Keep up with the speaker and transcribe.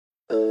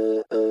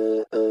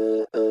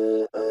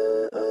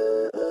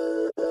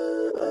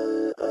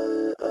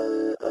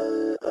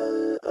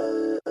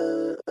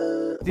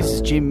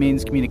is Jim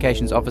Minns,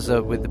 Communications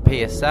Officer with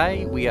the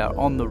PSA. We are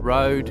on the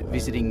road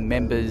visiting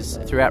members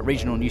throughout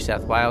regional New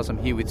South Wales. I'm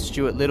here with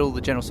Stuart Little,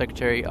 the General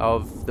Secretary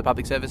of the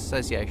Public Service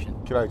Association.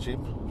 G'day,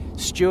 Jim.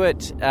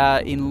 Stuart,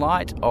 in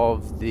light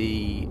of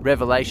the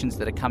revelations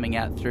that are coming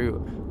out through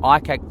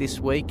ICAC this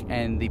week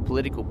and the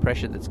political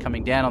pressure that's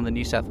coming down on the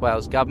New South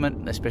Wales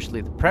government,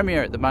 especially the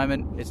Premier at the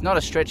moment, it's not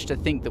a stretch to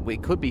think that we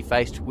could be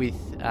faced with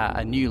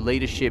a new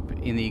leadership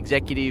in the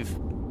executive,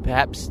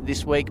 perhaps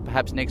this week,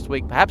 perhaps next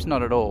week, perhaps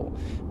not at all.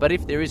 But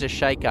if there is a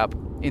shake-up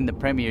in the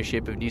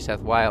Premiership of New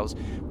South Wales,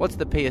 what's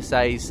the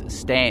PSA's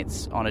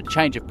stance on a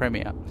change of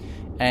Premier?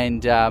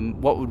 And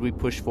what would we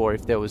push for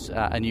if there was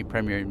a new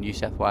Premier in New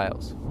South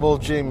Wales? Well,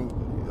 Jim,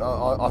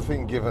 I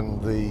think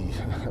given the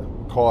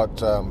quite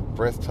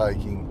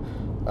breathtaking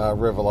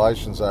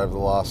revelations over the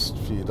last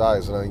few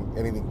days, I don't think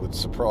anything would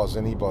surprise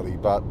anybody.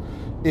 But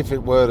if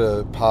it were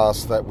to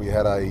pass that we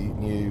had a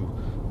new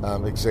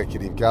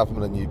executive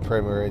government, a new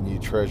Premier, a new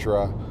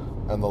Treasurer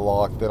and the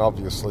like, then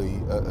obviously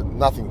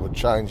nothing would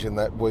change in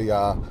that we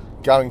are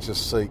going to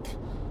seek,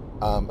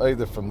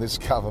 either from this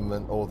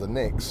government or the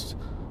next,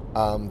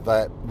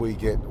 that we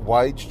get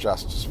wage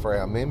justice for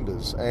our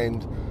members.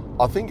 And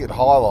I think it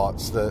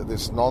highlights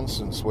this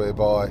nonsense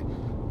whereby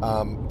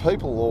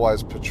people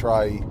always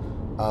portray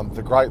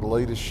the great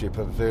leadership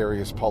of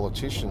various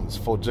politicians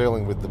for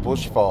dealing with the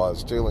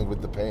bushfires, dealing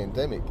with the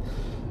pandemic.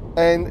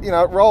 And, it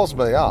rolls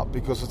me up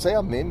because it's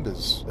our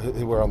members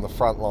who are on the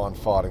front line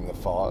fighting the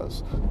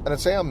fires, and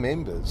it's our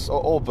members,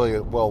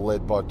 albeit well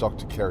led by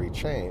Dr. Kerry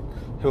Chan,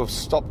 who have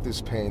stopped this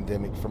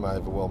pandemic from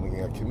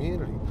overwhelming our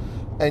community.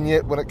 And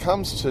yet when it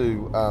comes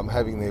to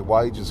having their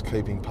wages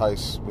keeping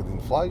pace with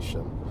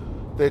inflation,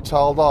 they're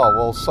told, oh,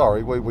 well,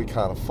 sorry, we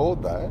can't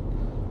afford that,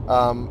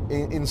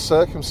 in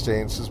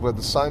circumstances where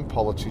the same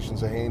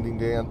politicians are handing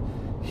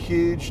down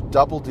huge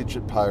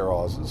double-digit pay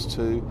rises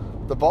to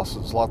the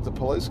bosses, like the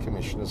police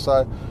commissioner.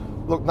 So,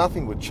 look,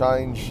 nothing would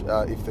change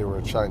if there were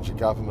a change of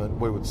government.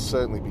 We would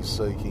certainly be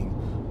seeking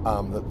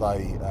that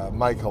they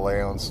make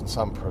allowance and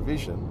some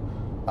provision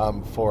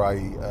for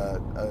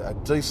a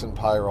decent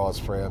pay rise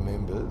for our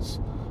members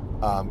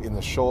in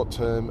the short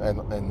term and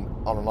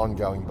on an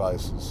ongoing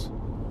basis.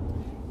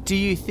 Do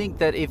you think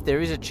that if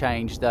there is a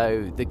change,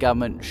 though, the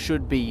government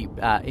should be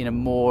in a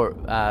more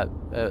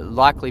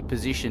likely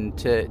position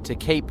to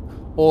keep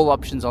all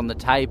options on the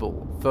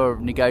table for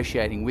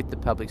negotiating with the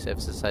Public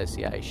Service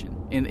Association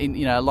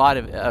in light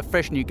of a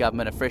fresh new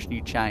government, a fresh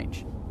new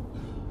change?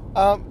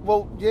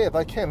 Well, yeah,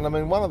 they can. I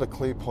mean, one of the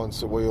clear points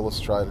that we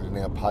illustrated in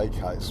our pay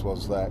case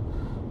was that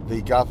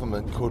the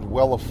government could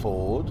well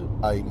afford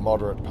a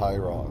moderate pay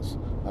rise.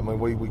 I mean,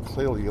 we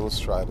clearly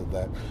illustrated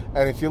that.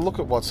 And if you look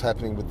at what's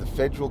happening with the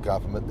federal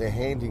government, they're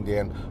handing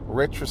down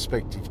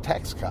retrospective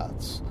tax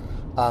cuts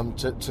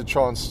to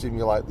try and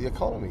stimulate the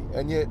economy.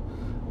 And yet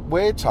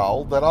we're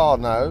told that, oh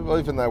no,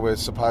 even though we're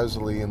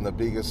supposedly in the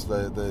biggest,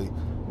 the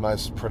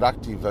most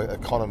productive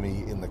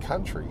economy in the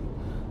country,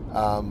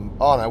 oh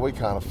no, we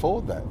can't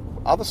afford that.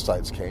 Other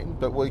states can,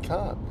 but we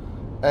can't.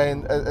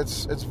 And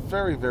it's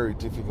very, very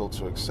difficult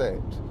to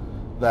accept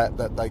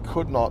that they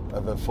could not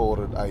have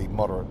afforded a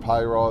moderate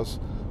pay rise.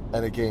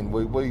 And again,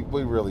 we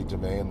really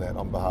demand that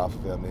on behalf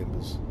of our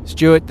members.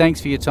 Stuart,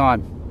 thanks for your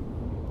time.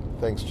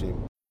 Thanks,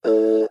 Jim.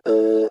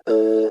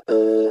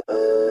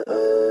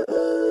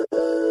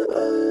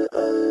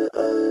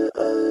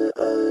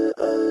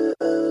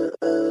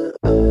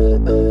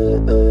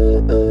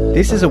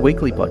 This is a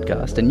weekly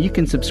podcast, and you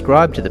can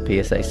subscribe to the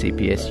PSA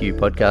CPSU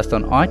podcast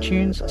on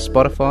iTunes,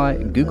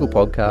 Spotify, Google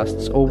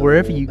Podcasts, or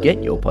wherever you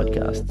get your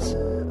podcasts.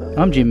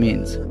 I'm Jim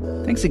Minns.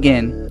 Thanks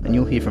again, and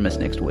you'll hear from us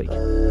next week.